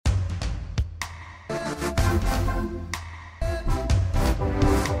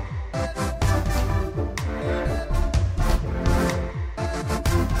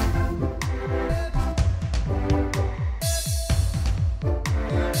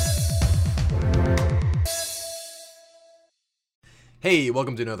Hey,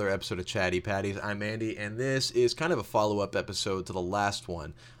 welcome to another episode of Chatty Patties. I'm Andy, and this is kind of a follow-up episode to the last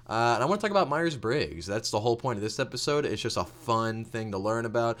one. And I want to talk about Myers Briggs. That's the whole point of this episode. It's just a fun thing to learn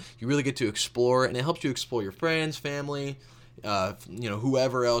about. You really get to explore, and it helps you explore your friends, family,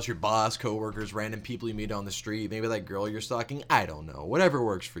 whoever else, your boss, coworkers, random people you meet on the street, maybe that girl you're stalking. I don't know. Whatever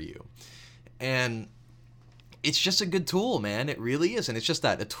works for you. And it's just a good tool, man. It really is, and it's just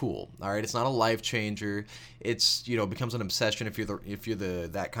that, a tool. All right, it's not a life changer. It's becomes an obsession if you're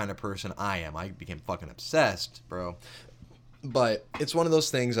that kind of person I am. I became fucking obsessed, bro. But it's one of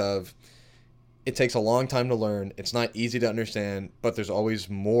those things of it takes a long time to learn. It's not easy to understand, but there's always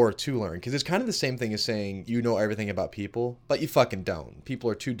more to learn. Because it's kind of the same thing as saying you know everything about people, but you fucking don't. People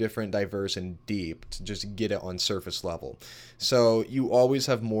are too different, diverse, and deep to just get it on surface level. So you always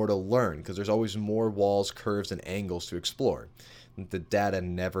have more to learn because there's always more walls, curves, and angles to explore. The data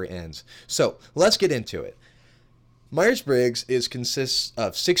never ends. So let's get into it. Myers Briggs consists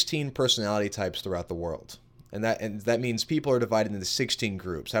of 16 personality types throughout the world. And that means people are divided into 16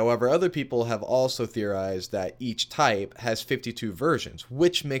 groups. However, other people have also theorized that each type has 52 versions,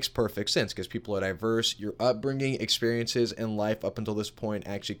 which makes perfect sense because people are diverse. Your upbringing, experiences, and life up until this point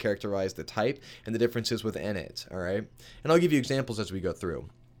actually characterize the type and the differences within it, all right? And I'll give you examples as we go through.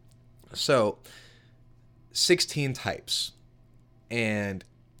 So, 16 types. And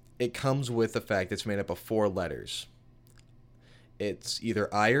it comes with the fact it's made up of 4 letters. It's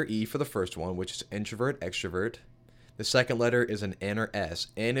either I or E for the first one, which is introvert, extrovert. The second letter is an N or S.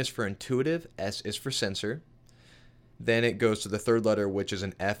 N is for intuitive, S is for sensor. Then it goes to the third letter, which is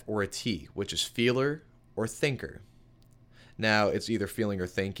an F or a T, which is feeler or thinker. Now, it's either feeling or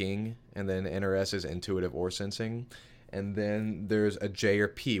thinking, and then N or S is intuitive or sensing. And then there's a J or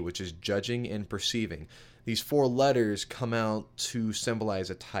P, which is judging and perceiving. These 4 letters come out to symbolize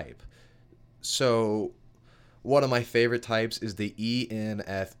a type. So one of my favorite types is the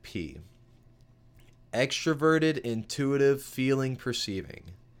ENFP. Extroverted, intuitive, feeling, perceiving.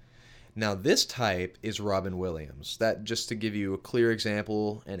 Now this type is Robin Williams. That, just to give you a clear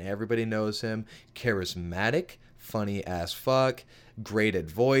example, and everybody knows him, charismatic, funny as fuck, great at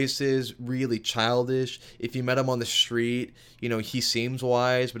voices, really childish. If you met him on the street, he seems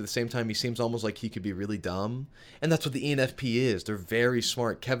wise, but at the same time he seems almost like he could be really dumb. And that's what the ENFP is. They're very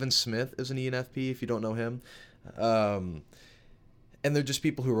smart. Kevin Smith is an ENFP, if you don't know him. And they're just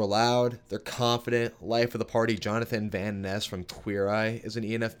people who are loud, they're confident, life of the party. Jonathan Van Ness from Queer Eye is an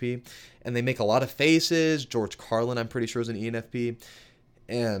ENFP, and they make a lot of faces. George Carlin, I'm pretty sure, is an ENFP,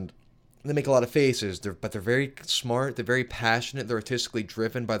 and they make a lot of faces, but they're very smart, they're very passionate, they're artistically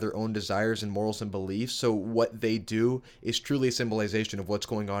driven by their own desires and morals and beliefs, so what they do is truly a symbolization of what's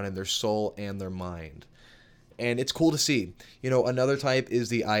going on in their soul and their mind. And it's cool to see. Another type is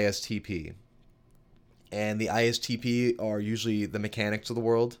the ISTP. And the ISTP are usually the mechanics of the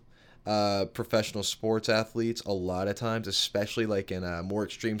world, professional sports athletes a lot of times, especially like in more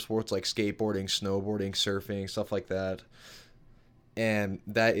extreme sports like skateboarding, snowboarding, surfing, stuff like that. And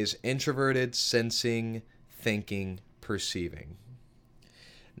that is introverted, sensing, thinking, perceiving.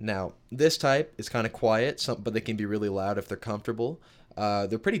 Now, this type is kind of quiet, but they can be really loud if they're comfortable.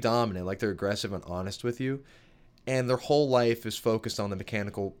 They're pretty dominant, like they're aggressive and honest with you. And their whole life is focused on the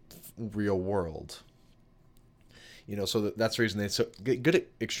mechanical real world. So that's the reason they're so good at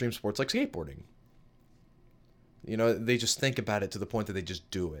extreme sports like skateboarding. They just think about it to the point that they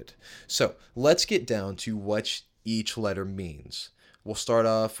just do it. So let's get down to what each letter means. We'll start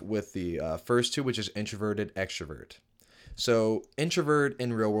off with the first two, which is introverted, extrovert. So introvert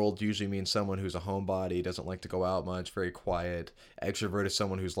in real world usually means someone who's a homebody, doesn't like to go out much, very quiet. Extrovert is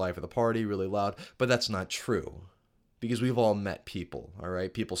someone who's life of the party, really loud, but that's not true. Because we've all met people, all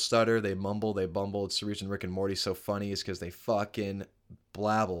right? People stutter, they mumble, they bumble. It's the reason Rick and Morty's so funny is because they fucking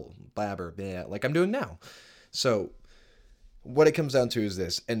blabber, yeah, like I'm doing now. So what it comes down to is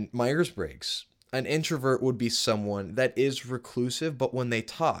this, and Myers Briggs, an introvert would be someone that is reclusive, but when they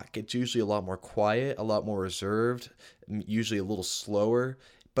talk, it's usually a lot more quiet, a lot more reserved, usually a little slower,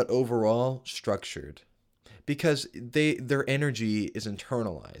 but overall structured. Because their energy is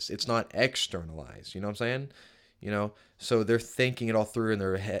internalized. It's not externalized. You know what I'm saying? So they're thinking it all through in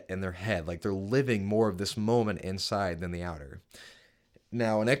their head, like they're living more of this moment inside than the outer.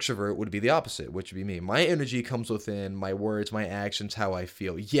 Now, an extrovert would be the opposite, which would be me. My energy comes within my words, my actions, how I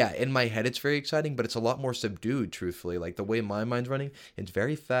feel. Yeah, in my head, it's very exciting, but it's a lot more subdued, truthfully. Like the way my mind's running, it's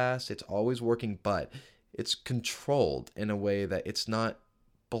very fast. It's always working, but it's controlled in a way that it's not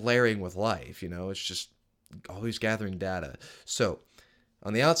blaring with life, it's just always gathering data. So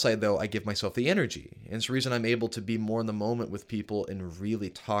on the outside, though, I give myself the energy. And it's the reason I'm able to be more in the moment with people and really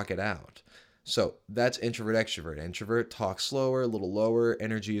talk it out. So that's introvert, extrovert. Introvert talks slower, a little lower,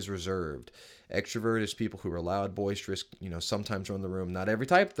 energy is reserved. Extrovert is people who are loud, boisterous, sometimes run the room. Not every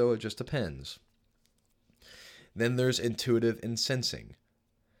type, though, it just depends. Then there's intuitive and sensing.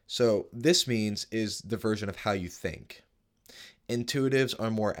 So this means is the version of how you think. Intuitives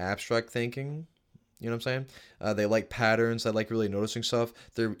are more abstract thinking. You know what I'm saying? They like patterns. They like really noticing stuff.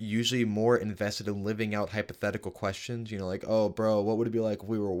 They're usually more invested in living out hypothetical questions. Like, oh, bro, what would it be like if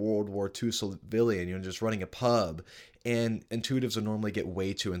we were a World War II civilian, just running a pub? And intuitives will normally get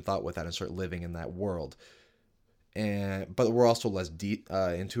way too in thought with that and start living in that world. But we're also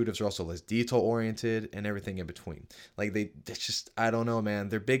intuitives are also less detail oriented and everything in between. Like it's just, I don't know, man.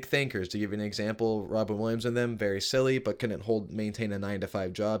 They're big thinkers. To give you an example, Robin Williams and them, very silly, but couldn't maintain a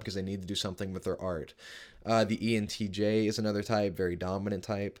 9-to-5 job because they need to do something with their art. The ENTJ is another type, very dominant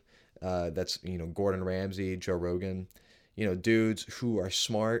type. That's, Gordon Ramsay, Joe Rogan, dudes who are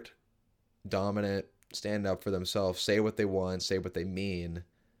smart, dominant, stand up for themselves, say what they want, say what they mean,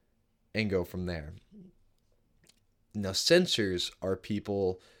 and go from there. Now, sensors are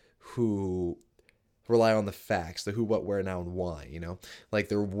people who rely on the facts, the who, what, where, now, and why, Like,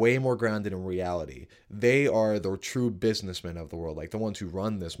 they're way more grounded in reality. They are the true businessmen of the world, like the ones who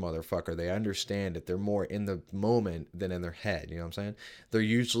run this motherfucker. They understand it. They're more in the moment than in their head, you know what I'm saying? They're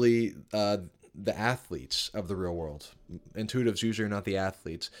usually the athletes of the real world. Intuitives usually are not the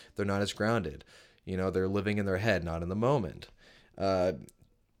athletes. They're not as grounded. They're living in their head, not in the moment.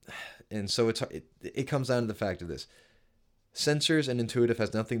 And so it comes down to the fact of this. Sensors and intuitive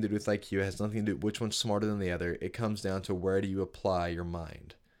has nothing to do with IQ. It has nothing to do with which one's smarter than the other. It comes down to where do you apply your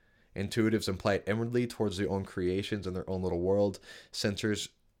mind. Intuitives apply it inwardly towards their own creations and their own little world. Sensors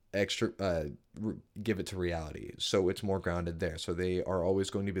give it to reality. So it's more grounded there. So they are always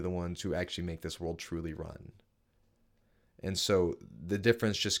going to be the ones who actually make this world truly run. And so the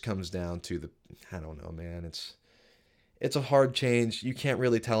difference just comes down to I don't know, man. It's a hard change. You can't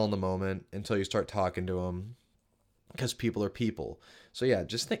really tell in the moment until you start talking to them, because people are people. So yeah,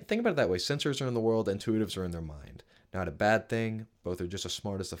 just think about it that way. Sensors are in the world, intuitives are in their mind. Not a bad thing. Both are just as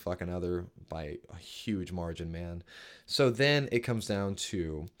smart as the fucking other by a huge margin, man. So then it comes down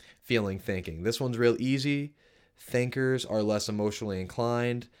to feeling, thinking. This one's real easy. Thinkers are less emotionally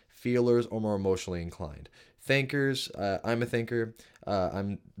inclined. Feelers are more emotionally inclined. Thinkers, I'm a thinker.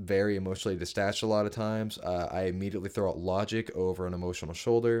 I'm very emotionally detached a lot of times. I immediately throw out logic over an emotional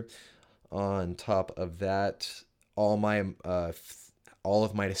shoulder. On top of that, all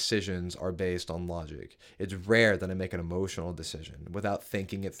of my decisions are based on logic. It's rare that I make an emotional decision without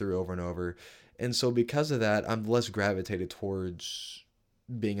thinking it through over and over. And so because of that, I'm less gravitated towards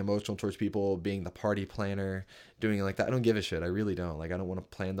being emotional towards people, being the party planner, doing it like that. I don't give a shit. I really don't. Like, I don't want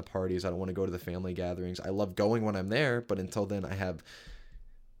to plan the parties. I don't want to go to the family gatherings. I love going when I'm there, but until then I have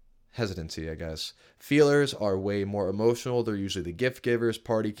hesitancy, I guess. Feelers are way more emotional. They're usually the gift givers,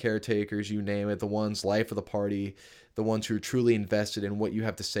 party caretakers, you name it, the ones life of the party, the ones who are truly invested in what you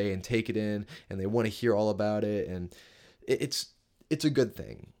have to say and take it in, and they want to hear all about it, and it's a good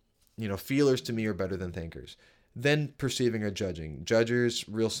thing. Feelers to me are better than thinkers. Then perceiving or judging. Judgers,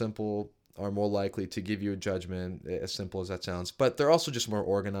 real simple, are more likely to give you a judgment, as simple as that sounds. But they're also just more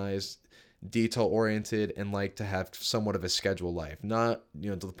organized, detail-oriented, and like to have somewhat of a scheduled life. Not,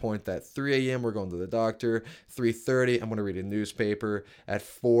 to the point that 3 a.m. we're going to the doctor, 3:30 I'm going to read a newspaper, at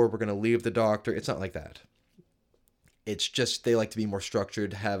 4 we're going to leave the doctor. It's not like that. It's just they like to be more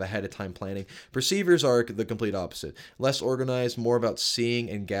structured, have ahead of time planning. Perceivers are the complete opposite. Less organized, more about seeing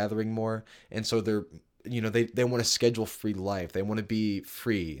and gathering more. And so they're they want a schedule-free life. They want to be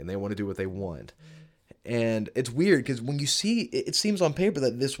free, and they want to do what they want. And it's weird, because when you see, it seems on paper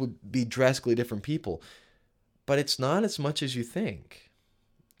that this would be drastically different people. But it's not as much as you think.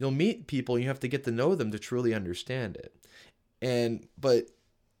 You'll meet people, and you have to get to know them to truly understand it. But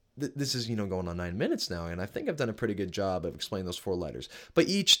this is, going on 9 minutes now, and I think I've done a pretty good job of explaining those 4 letters. But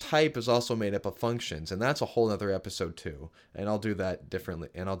each type is also made up of functions, and that's a whole other episode too. And I'll do that differently,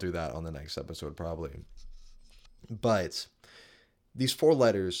 and I'll do that on the next episode probably. But these 4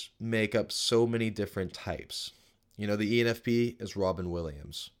 letters make up so many different types. The ENFP is Robin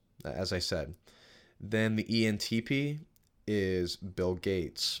Williams, as I said. Then the ENTP is Bill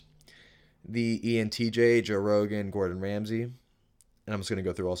Gates. The ENTJ, Joe Rogan, Gordon Ramsay. And I'm just going to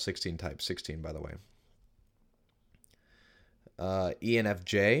go through all 16 types. 16, by the way.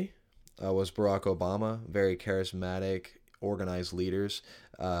 ENFJ was Barack Obama. Very charismatic, organized leaders.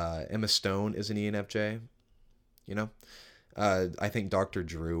 Emma Stone is an ENFJ. You know, I think Dr.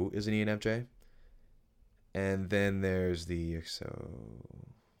 Drew is an ENFJ. And then there's I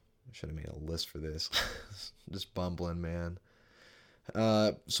should have made a list for this. Just bumbling, man.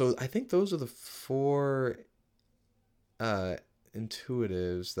 So I think those are the 4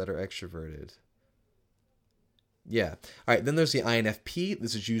 intuitives that are extroverted. Yeah. All right. Then there's the INFP.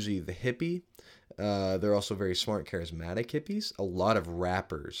 This is usually the hippie. They're also very smart, charismatic hippies. A lot of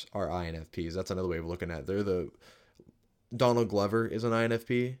rappers are INFPs. That's another way of looking at it. Donald Glover is an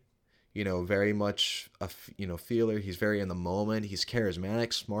INFP. Very much a feeler. He's very in the moment. He's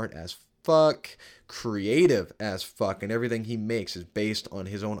charismatic, smart as fuck, creative as fuck, and everything he makes is based on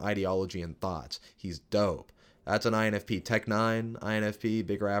his own ideology and thoughts. He's dope. That's an INFP. Tech Nine, INFP,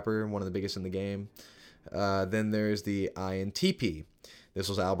 big rapper, one of the biggest in the game. Then there's the INTP. This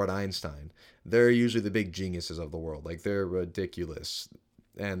was Albert Einstein. They're usually the big geniuses of the world. Like, they're ridiculous.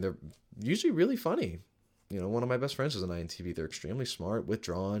 And they're usually really funny. One of my best friends is an INTP. They're extremely smart,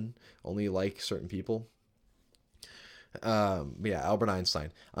 withdrawn, only like certain people. Albert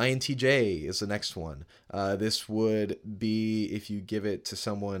Einstein. INTJ is the next one. This would be, if you give it to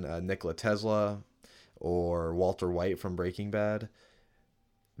someone, Nikola Tesla or Walter White from Breaking Bad.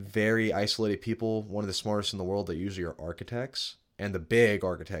 Very isolated people, one of the smartest in the world. That usually are architects, and the big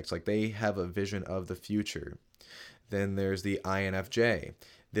architects. Like, they have a vision of the future. Then there's the INFJ.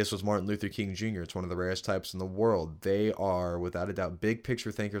 This was Martin Luther King Jr. It's one of the rarest types in the world. They are, without a doubt, big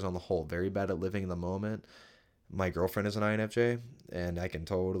picture thinkers on the whole. Very bad at living in the moment. My girlfriend is an INFJ, and I can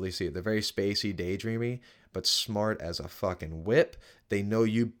totally see it. They're very spacey, daydreamy, but smart as a fucking whip. They know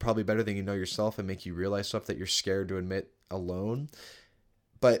you probably better than you know yourself and make you realize stuff that you're scared to admit alone.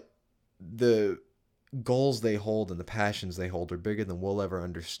 But the goals they hold and the passions they hold are bigger than we'll ever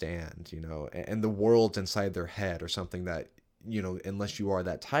understand, and the world's inside their head or something that, unless you are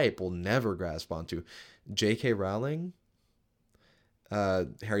that type, will never grasp onto. J.K. Rowling,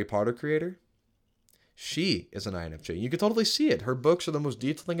 Harry Potter creator, she is an INFJ. You can totally see it. Her books are the most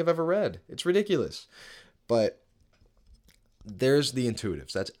detailed thing I've ever read. It's ridiculous. But there's the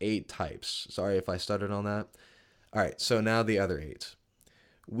intuitives. That's 8 types. Sorry if I stuttered on that. All right, so now the other 8.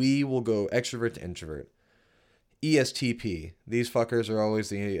 We will go extrovert to introvert. ESTP. These fuckers are always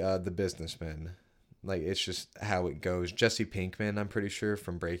the businessmen. Like, it's just how it goes. Jesse Pinkman, I'm pretty sure,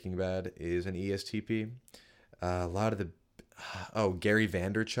 from Breaking Bad, is an ESTP. Gary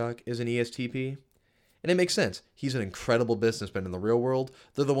Vaynerchuk is an ESTP. And it makes sense. He's an incredible businessman in the real world.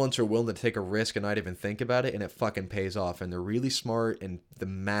 They're the ones who are willing to take a risk and not even think about it, and it fucking pays off. And they're really smart and the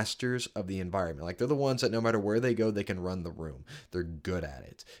masters of the environment. Like, they're the ones that no matter where they go, they can run the room. They're good at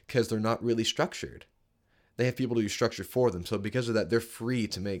it because they're not really structured. They have people to do structure for them. So because of that, they're free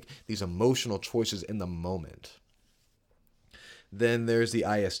to make these emotional choices in the moment. Then there's the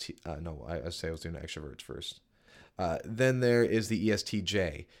I was doing extroverts first. Then there is the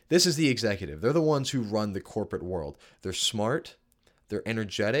ESTJ. This is the executive. They're the ones who run the corporate world. They're smart, they're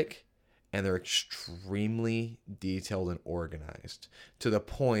energetic, and they're extremely detailed and organized, to the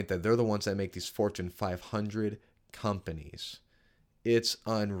point that they're the ones that make these Fortune 500 companies. It's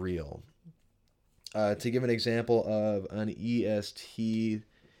unreal. To give an example of an ESTJ,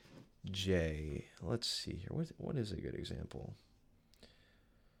 let's see here. What is a good example?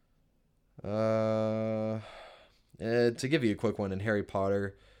 To give you a quick one, in Harry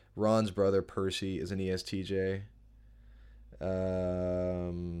Potter, Ron's brother Percy is an ESTJ.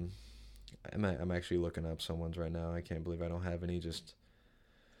 I'm actually looking up someone's right now. I can't believe I don't have any just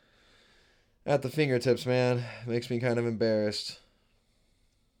at the fingertips, man. Makes me kind of embarrassed.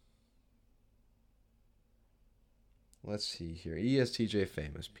 Let's see here. ESTJ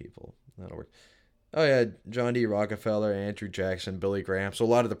famous people. That'll work. Oh, yeah. John D. Rockefeller, Andrew Jackson, Billy Graham. So a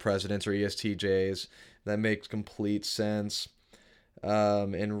lot of the presidents are ESTJs. That makes complete sense.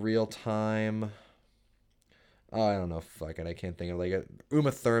 In real time, I don't know. Fuck it. I can't think of it.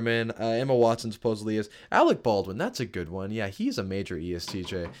 Uma Thurman. Emma Watson supposedly is. Alec Baldwin. That's a good one. Yeah, he's a major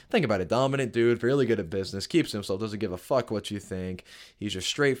ESTJ. Think about it. Dominant dude. Really good at business. Keeps himself. Doesn't give a fuck what you think. He's just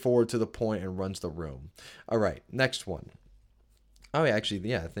straightforward to the point and runs the room. All right. Next one. Oh, actually,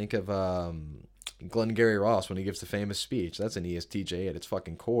 yeah. Think of Glengarry Ross when he gives the famous speech. That's an ESTJ at its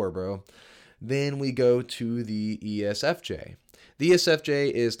fucking core, bro. Then we go to the ESFJ. The ESFJ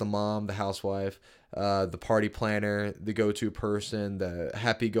is the mom, the housewife, the party planner, the go-to person, the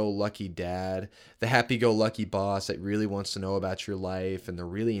happy-go-lucky dad, the happy-go-lucky boss that really wants to know about your life, and they're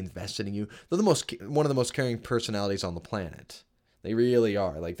really invested in you. They're one of the most caring personalities on the planet. They really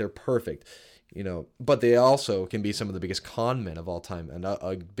are. Like, they're perfect. But they also can be some of the biggest con men of all time. And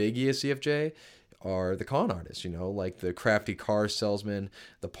a big ESFJ are the con artists, like the crafty car salesman,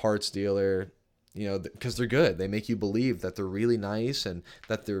 the parts dealer, because they're good. They make you believe that they're really nice and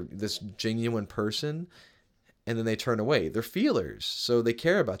that they're this genuine person, and then they turn away. They're feelers, so they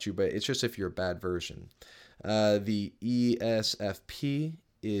care about you, but it's just if you're a bad version. The ESFP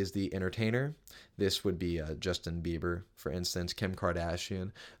is the entertainer. This would be Justin Bieber, for instance, Kim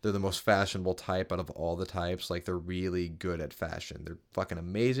Kardashian. They're the most fashionable type out of all the types. Like, they're really good at fashion. They're fucking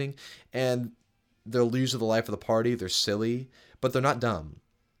amazing. And they're losers of the life of the party. They're silly, but they're not dumb.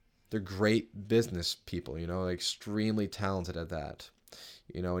 They're great business people, extremely talented at that.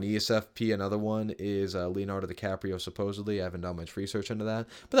 An ESFP, another one, is Leonardo DiCaprio, supposedly. I haven't done much research into that,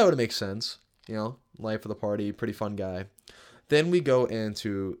 but that would make sense. Life of the party, pretty fun guy. Then we go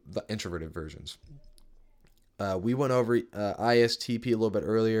into the introverted versions. We went over ISTP a little bit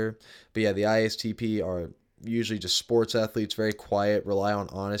earlier, but yeah, the ISTP are usually just sports athletes, very quiet, rely on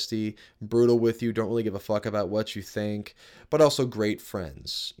honesty, brutal with you, don't really give a fuck about what you think, but also great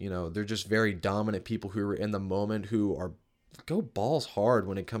friends. They're just very dominant people who are in the moment, who are go balls hard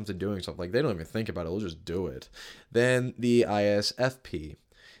when it comes to doing something. Like, they don't even think about it, they'll just do it. Then the ISFP.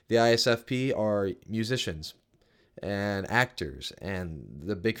 The ISFP are musicians and actors, and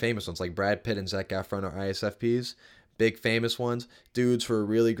the big famous ones like Brad Pitt and Zac Efron are ISFPs. Big famous ones, dudes who are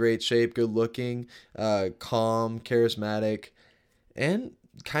really great shape, good looking, calm, charismatic, and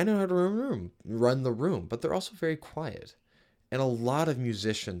kind of know how to run the room, but they're also very quiet. And a lot of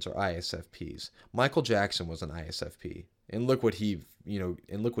musicians are ISFPs. Michael Jackson was an ISFP, and look what he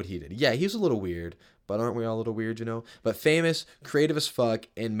did. Yeah, he's a little weird, but aren't we all a little weird, But famous, creative as fuck,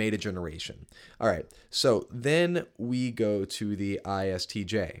 and made a generation. All right, so then we go to the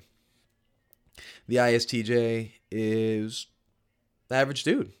ISTJ. The ISTJ is the average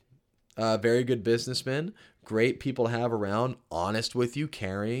dude. Very good businessman, great people to have around, honest with you,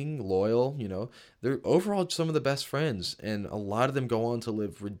 caring, loyal, They're overall some of the best friends, and a lot of them go on to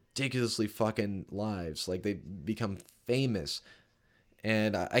live ridiculously fucking lives. Like, they become famous.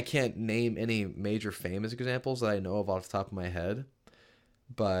 And I can't name any major famous examples that I know of off the top of my head.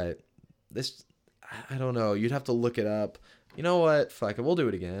 But this, I don't know. You'd have to look it up. You know what? Fuck it. We'll do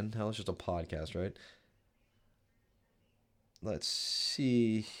it again. Hell, it's just a podcast, right? Let's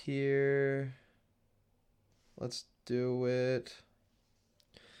see here. Let's do it.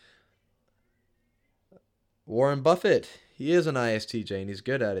 Warren Buffett. He is an ISTJ, and he's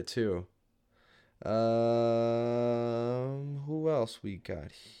good at it, too. Who else we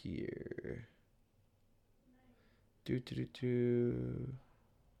got here? Joseph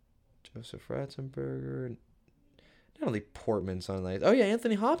Ratzenberger. Natalie Portman's on that. Oh yeah,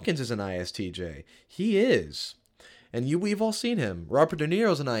 Anthony Hopkins is an ISTJ. He is. And we've all seen him. Robert De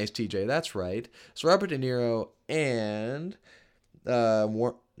Niro's an ISTJ, that's right. So Robert De Niro and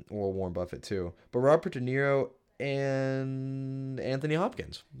Warren Buffett too. But Robert De Niro and Anthony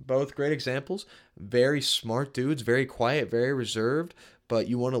Hopkins, both great examples. Very smart dudes, very quiet, very reserved, but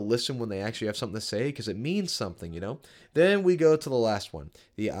you want to listen when they actually have something to say because it means something, Then we go to the last one,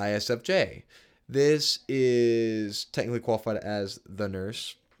 the ISFJ. This is technically qualified as the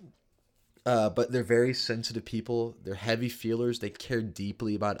nurse, but they're very sensitive people. They're heavy feelers. They care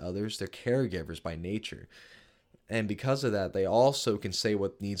deeply about others. They're caregivers by nature. And because of that, they also can say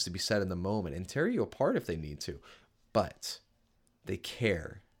what needs to be said in the moment and tear you apart if they need to. But they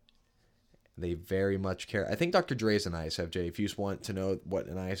care. They very much care. I think Dr. Dre is an ISFJ. If you just want to know what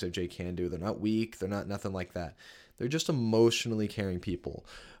an ISFJ can do, they're not weak. They're not nothing like that. They're just emotionally caring people.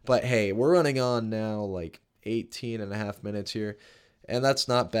 But hey, we're running on now like 18 and a half minutes here. And that's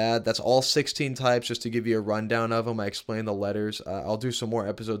not bad. That's all 16 types, just to give you a rundown of them. I explained the letters. I'll do some more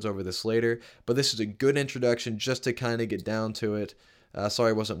episodes over this later. But this is a good introduction just to kind of get down to it. Sorry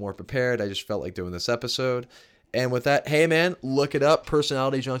I wasn't more prepared. I just felt like doing this episode. And with that, hey man, look it up.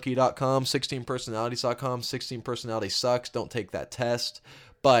 PersonalityJunkie.com, 16personalities.com. 16 personality sucks. Don't take that test.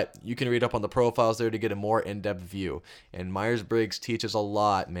 But you can read up on the profiles there to get a more in-depth view. And Myers Briggs teaches a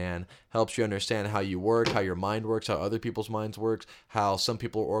lot, man. Helps you understand how you work, how your mind works, how other people's minds work, how some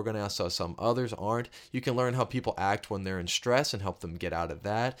people are organized, how some others aren't. You can learn how people act when they're in stress and help them get out of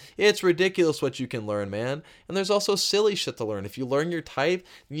that. It's ridiculous what you can learn, man. And there's also silly shit to learn. If you learn your type,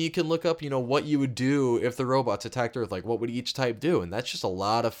 you can look up, what you would do if the robots attacked Earth. Like, what would each type do? And that's just a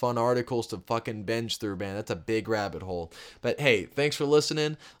lot of fun articles to fucking binge through, man. That's a big rabbit hole. But hey, thanks for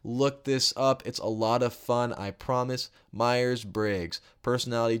listening. Look this up. It's a lot of fun, I promise. Myers Briggs,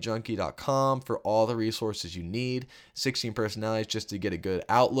 PersonalityJunkie.com for all the resources you need. 16 personalities just to get a good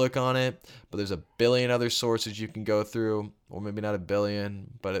outlook on it. But there's a billion other sources you can go through. Or maybe not a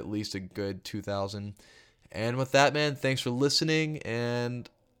billion, but at least a good 2,000. And with that, man, thanks for listening, and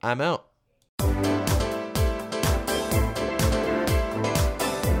I'm out.